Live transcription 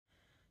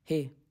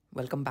Hey,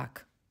 welcome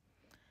back.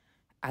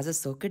 As a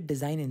circuit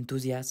design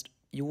enthusiast,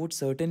 you would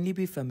certainly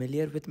be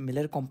familiar with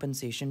Miller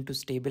compensation to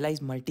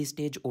stabilize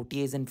multi-stage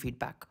OTAs and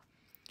feedback.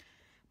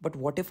 But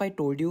what if I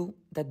told you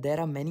that there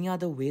are many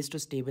other ways to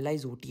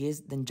stabilize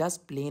OTAs than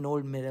just plain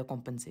old Miller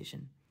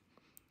compensation?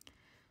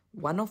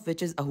 One of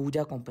which is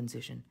Ahuja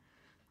compensation.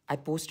 I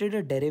posted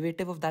a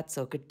derivative of that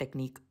circuit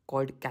technique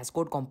called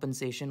cascade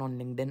compensation on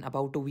LinkedIn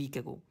about a week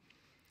ago.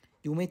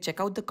 You may check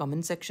out the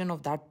comment section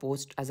of that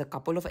post as a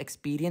couple of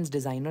experienced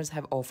designers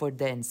have offered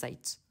their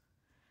insights.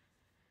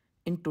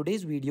 In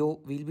today's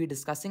video, we'll be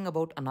discussing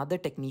about another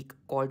technique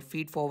called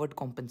feedforward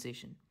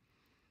compensation,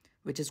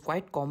 which is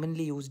quite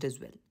commonly used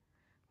as well.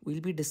 We'll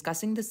be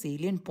discussing the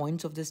salient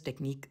points of this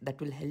technique that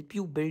will help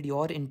you build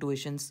your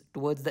intuitions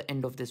towards the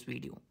end of this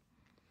video.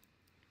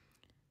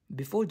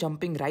 Before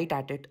jumping right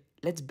at it,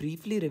 let's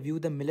briefly review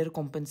the Miller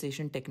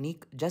compensation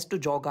technique just to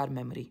jog our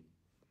memory.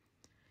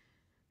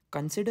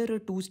 Consider a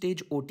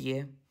two-stage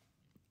OTA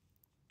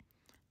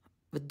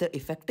with the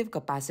effective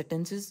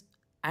capacitances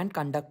and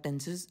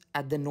conductances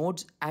at the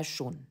nodes as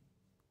shown.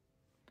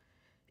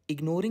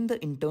 Ignoring the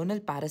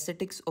internal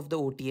parasitics of the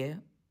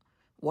OTA,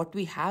 what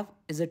we have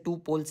is a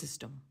two-pole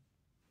system.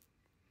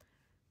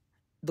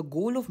 The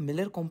goal of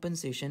Miller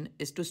compensation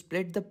is to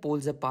split the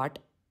poles apart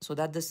so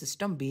that the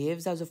system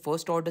behaves as a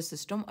first-order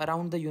system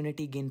around the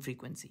unity gain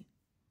frequency.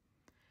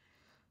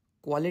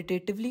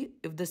 Qualitatively,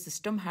 if the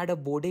system had a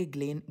Bode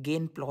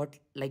gain plot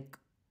like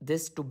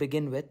this to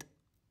begin with,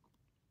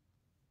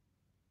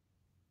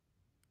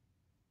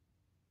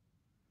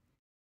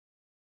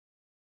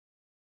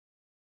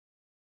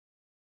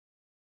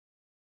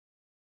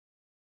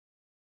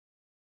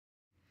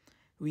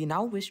 we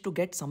now wish to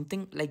get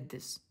something like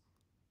this.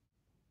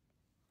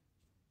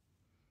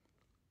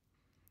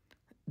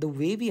 The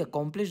way we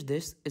accomplish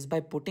this is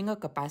by putting a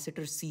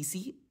capacitor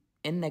CC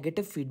in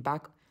negative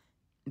feedback,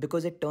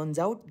 because it turns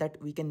out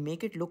that we can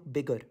make it look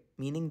bigger,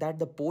 meaning that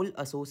the pole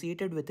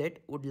associated with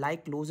it would lie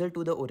closer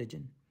to the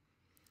origin.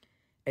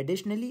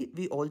 Additionally,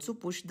 we also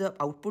push the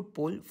output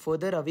pole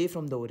further away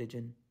from the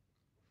origin.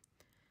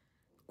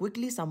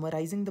 Quickly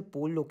summarizing the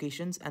pole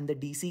locations and the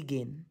DC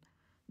gain,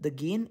 the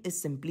gain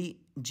is simply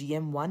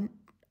GM1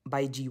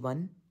 by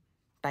G1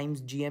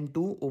 times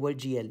GM2 over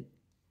GL.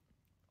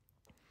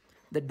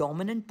 The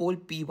dominant pole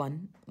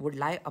P1 would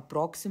lie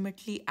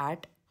approximately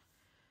at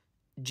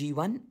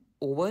G1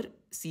 over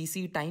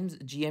Cc times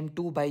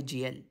Gm2 by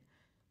Gl,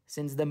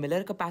 since the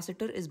Miller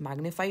capacitor is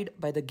magnified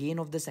by the gain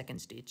of the second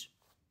stage.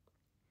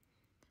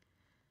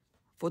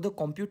 For the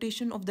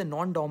computation of the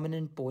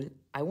non-dominant pole,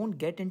 I won't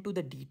get into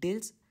the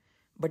details,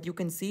 but you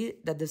can see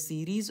that the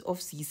series of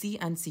Cc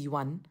and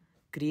C1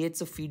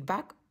 creates a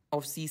feedback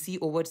of Cc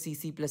over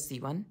Cc plus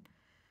C1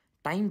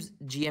 times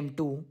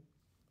Gm2,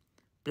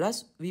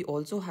 plus we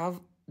also have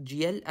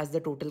Gl as the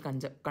total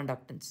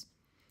conductance.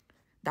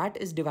 That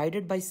is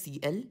divided by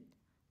Cl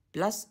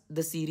plus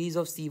the series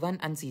of C1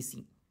 and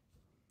Cc.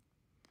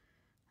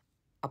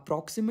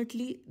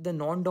 Approximately, the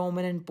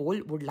non-dominant pole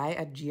would lie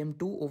at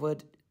Gm2 over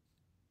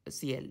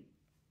Cl.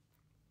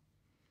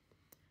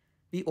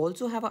 We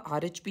also have a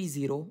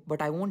RHP0,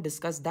 but I won't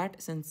discuss that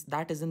since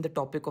that isn't the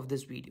topic of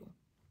this video.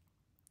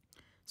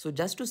 So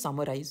just to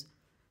summarize,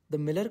 the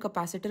Miller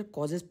capacitor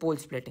causes pole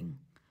splitting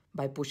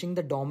by pushing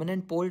the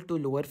dominant pole to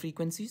lower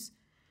frequencies,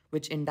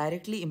 which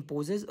indirectly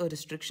imposes a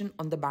restriction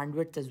on the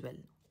bandwidth as well.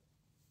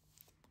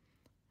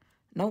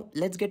 Now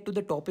let's get to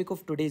the topic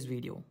of today's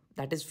video,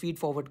 that is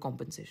feedforward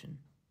compensation.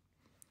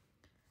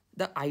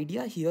 The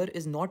idea here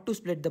is not to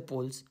split the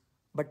poles,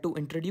 but to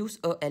introduce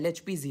a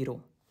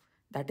LHP0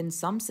 that in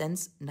some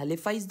sense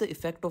nullifies the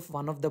effect of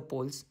one of the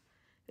poles,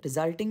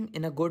 resulting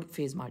in a good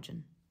phase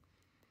margin.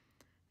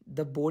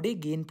 The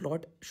Bode gain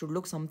plot should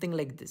look something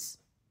like this,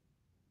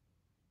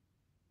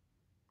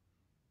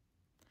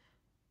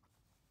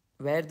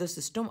 where the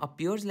system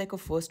appears like a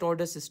first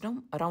order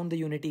system around the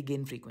unity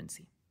gain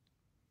frequency.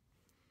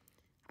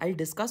 I'll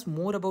discuss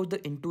more about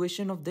the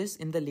intuition of this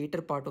in the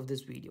later part of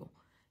this video.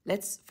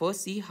 Let's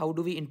first see how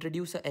do we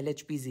introduce a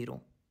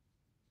LHP0.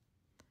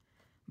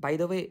 By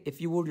the way,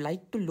 if you would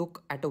like to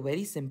look at a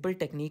very simple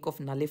technique of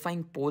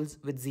nullifying poles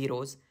with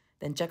zeros,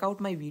 then check out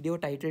my video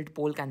titled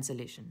Pole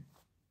Cancellation.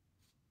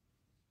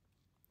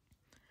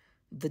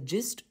 The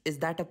gist is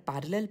that a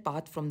parallel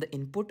path from the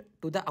input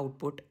to the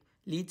output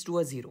leads to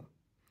a zero.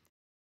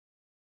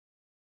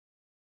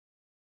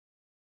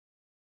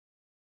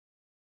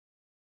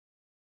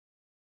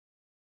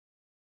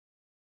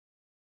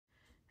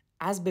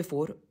 As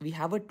before, we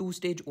have a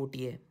two-stage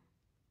OTA.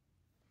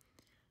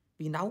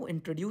 We now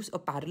introduce a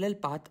parallel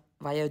path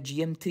via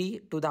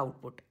GM3 to the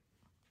output.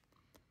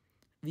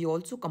 We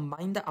also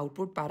combine the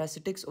output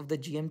parasitics of the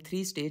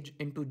GM3 stage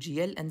into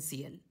GL and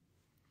CL.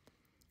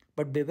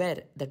 But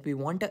beware that we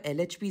want a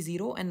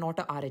LHP0 and not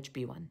a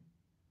RHP1.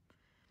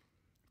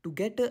 To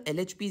get a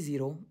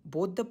LHP0,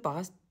 both the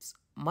paths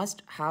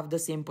must have the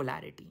same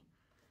polarity.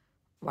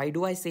 Why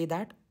do I say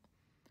that?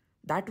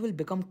 That will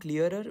become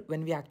clearer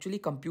when we actually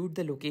compute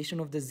the location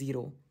of the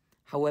zero.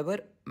 However,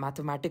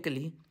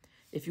 mathematically,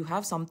 if you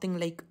have something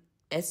like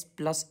S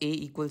plus A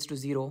equals to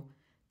 0,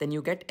 then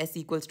you get S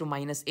equals to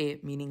minus A,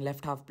 meaning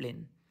left half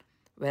plane.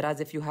 Whereas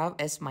if you have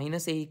S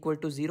minus A equal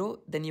to 0,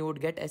 then you would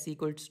get S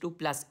equals to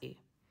plus A.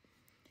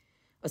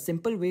 A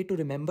simple way to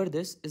remember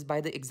this is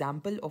by the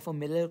example of a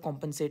Miller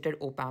compensated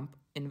op-amp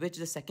in which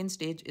the second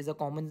stage is a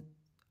common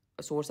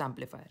source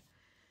amplifier.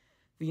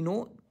 We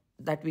know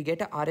that we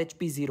get a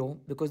RHP0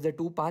 because the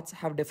two paths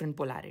have different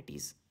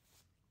polarities.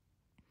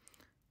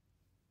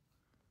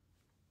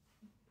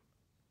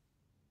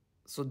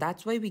 So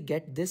that's why we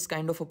get this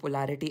kind of a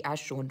polarity as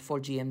shown for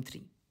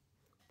GM3.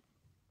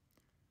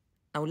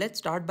 Now let's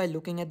start by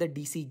looking at the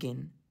DC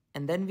gain,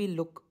 and then we'll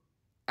look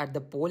at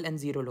the pole and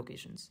zero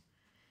locations.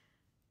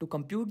 To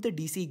compute the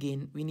DC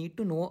gain, we need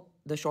to know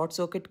the short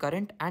circuit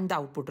current and the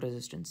output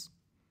resistance.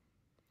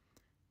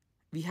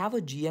 We have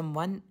a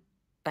GM1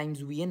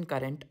 times Vn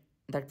current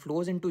that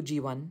flows into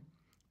G1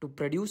 to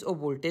produce a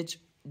voltage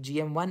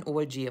GM1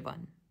 over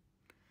GA1.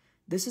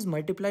 This is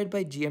multiplied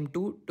by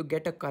GM2 to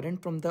get a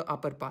current from the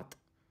upper path.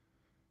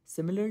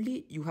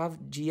 Similarly, you have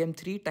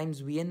GM3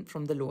 times Vn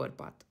from the lower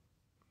path.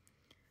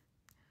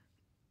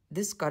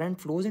 This current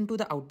flows into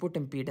the output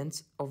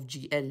impedance of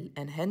GL,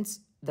 and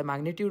hence the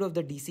magnitude of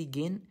the DC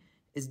gain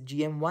is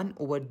GM1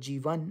 over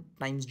G1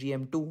 times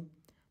GM2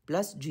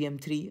 plus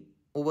GM3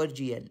 over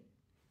GL.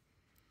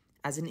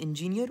 As an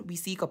engineer, we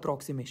seek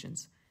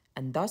approximations,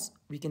 and thus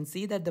we can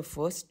see that the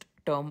first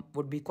term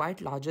would be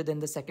quite larger than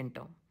the second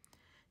term.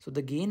 So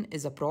the gain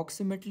is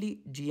approximately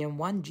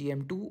GM1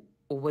 GM2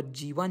 over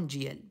G1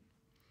 GL,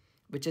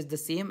 which is the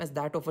same as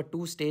that of a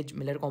two-stage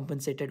Miller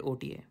compensated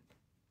OTA.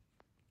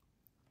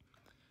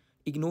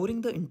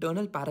 Ignoring the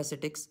internal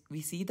parasitics,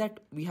 we see that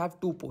we have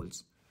two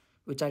poles,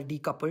 which are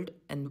decoupled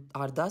and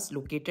are thus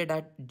located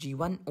at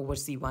G1 over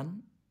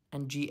C1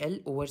 and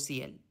GL over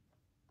CL.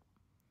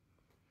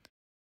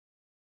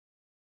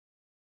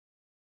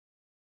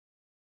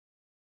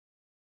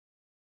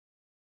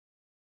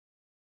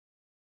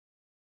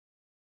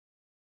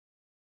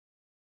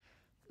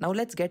 Now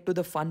let's get to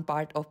the fun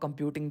part of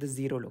computing the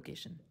zero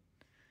location.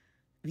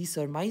 We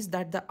surmise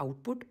that the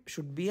output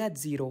should be at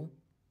 0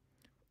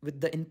 with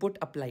the input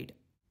applied,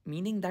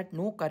 meaning that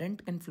no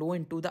current can flow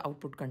into the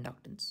output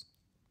conductance.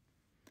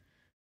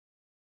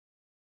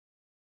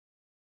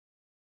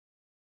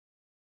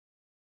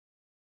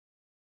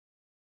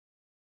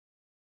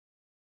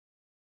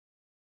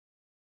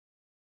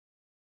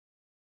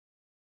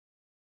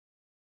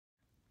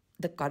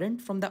 The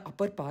current from the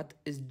upper path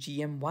is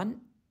GM1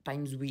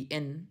 times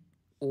Vn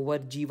over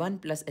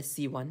G1 plus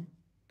SC1.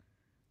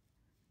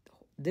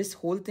 This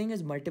whole thing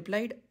is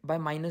multiplied by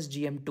minus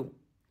GM2.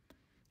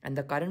 And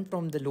the current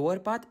from the lower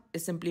path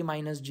is simply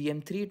minus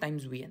GM3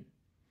 times Vn.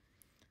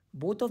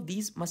 Both of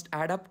these must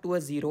add up to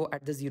a 0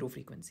 at the zero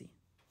frequency.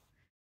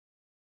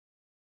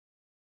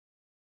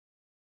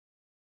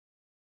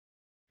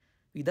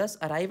 We thus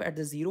arrive at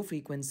the zero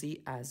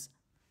frequency as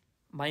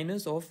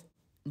minus of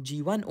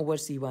G1 over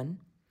C1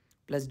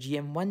 plus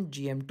GM1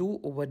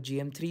 GM2 over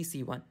GM3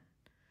 C1,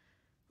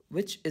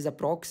 which is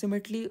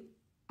approximately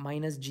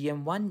minus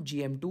GM1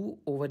 GM2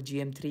 over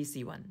GM3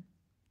 C1.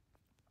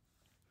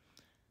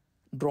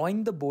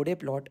 Drawing the Bode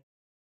plot,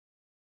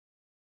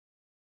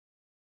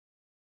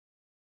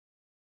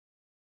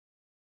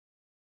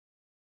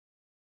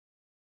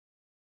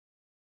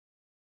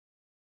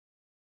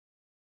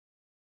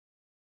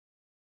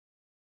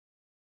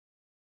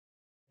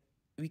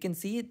 we can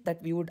see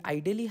that we would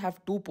ideally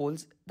have two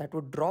poles that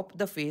would drop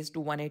the phase to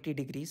 180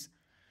 degrees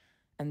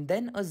and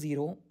then a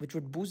 0 which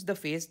would boost the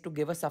phase to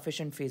give a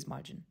sufficient phase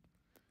margin.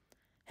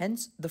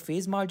 Hence, the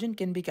phase margin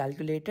can be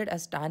calculated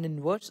as tan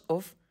inverse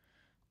of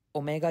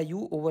omega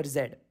u over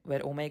z,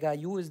 where omega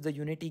u is the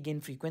unity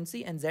gain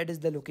frequency and z is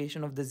the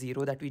location of the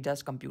 0 that we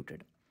just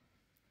computed.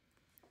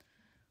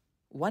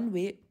 One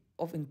way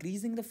of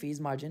increasing the phase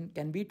margin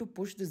can be to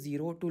push the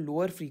 0 to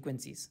lower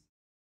frequencies.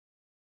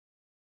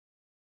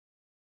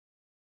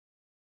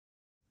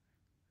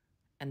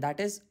 And that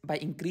is by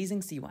increasing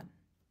C1.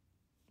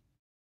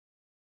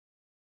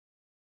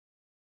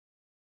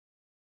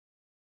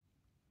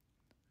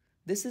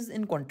 This is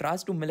in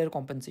contrast to Miller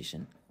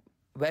compensation,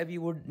 where we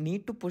would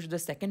need to push the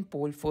second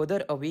pole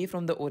further away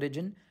from the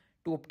origin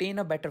to obtain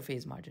a better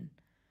phase margin.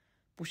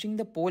 Pushing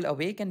the pole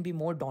away can be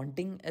more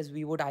daunting as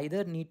we would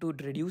either need to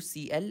reduce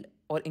CL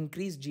or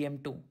increase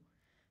GM2,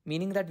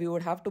 meaning that we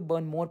would have to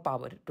burn more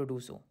power to do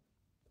so.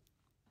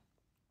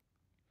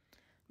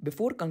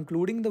 Before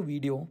concluding the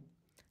video,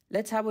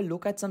 let's have a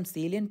look at some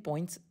salient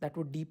points that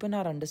would deepen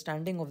our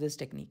understanding of this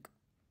technique.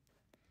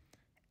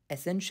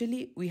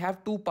 Essentially, we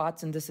have two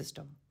paths in the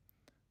system.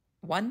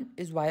 One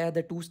is via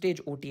the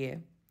two-stage OTA,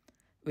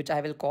 which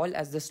I will call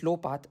as the slow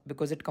path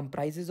because it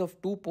comprises of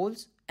two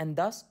poles and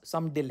thus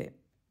some delay.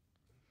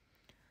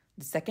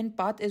 The second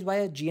path is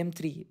via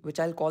GM3, which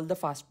I'll call the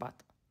fast path.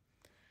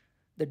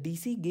 The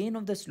DC gain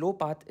of the slow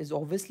path is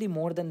obviously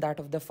more than that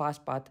of the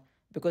fast path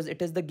because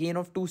it is the gain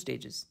of two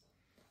stages.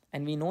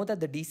 And we know that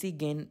the DC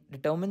gain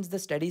determines the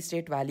steady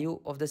state value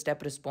of the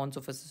step response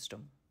of a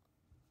system.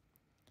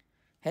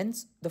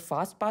 Hence, the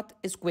fast path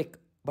is quick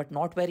but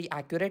not very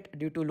accurate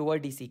due to lower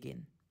DC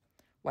gain,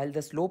 while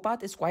the slow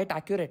path is quite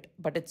accurate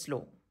but it's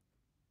slow.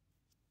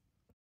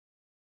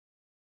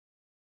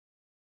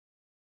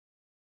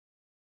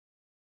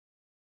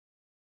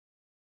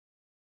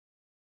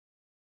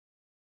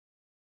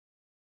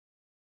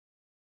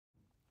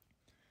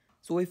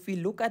 So if we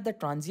look at the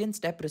transient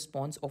step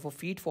response of a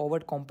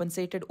feed-forward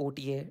compensated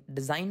OTA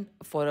designed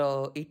for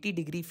a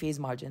 80-degree phase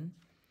margin,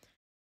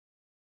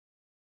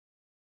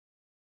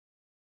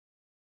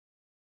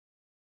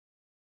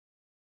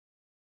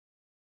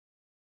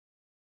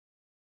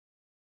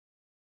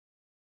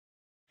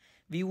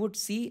 we would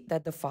see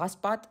that the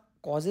fast path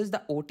causes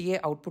the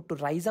OTA output to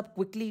rise up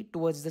quickly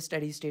towards the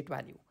steady state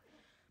value.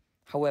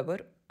 However,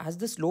 as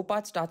the slow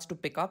path starts to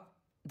pick up,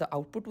 the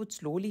output would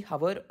slowly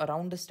hover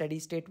around the steady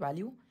state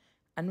value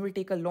and will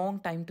take a long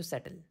time to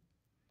settle.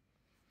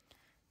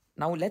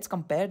 Now let's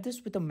compare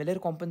this with a Miller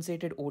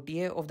compensated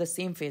OTA of the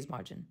same phase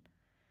margin.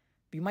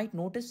 We might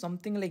notice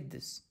something like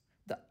this.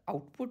 The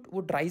output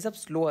would rise up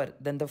slower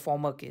than the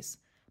former case,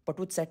 but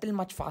would settle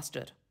much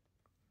faster.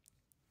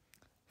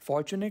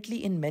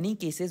 Fortunately, in many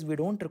cases, we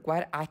don't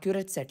require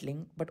accurate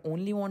settling, but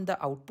only want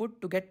the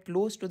output to get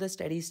close to the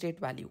steady state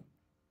value.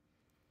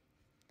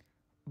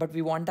 But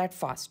we want that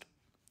fast.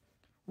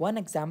 One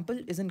example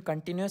is in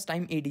continuous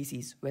time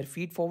ADCs, where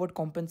feed-forward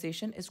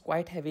compensation is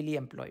quite heavily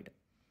employed.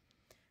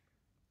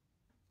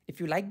 If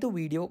you like the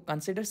video,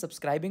 consider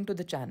subscribing to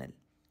the channel.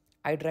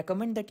 I'd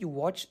recommend that you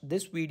watch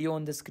this video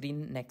on the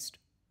screen next.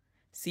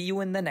 See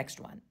you in the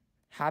next one.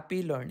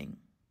 Happy learning.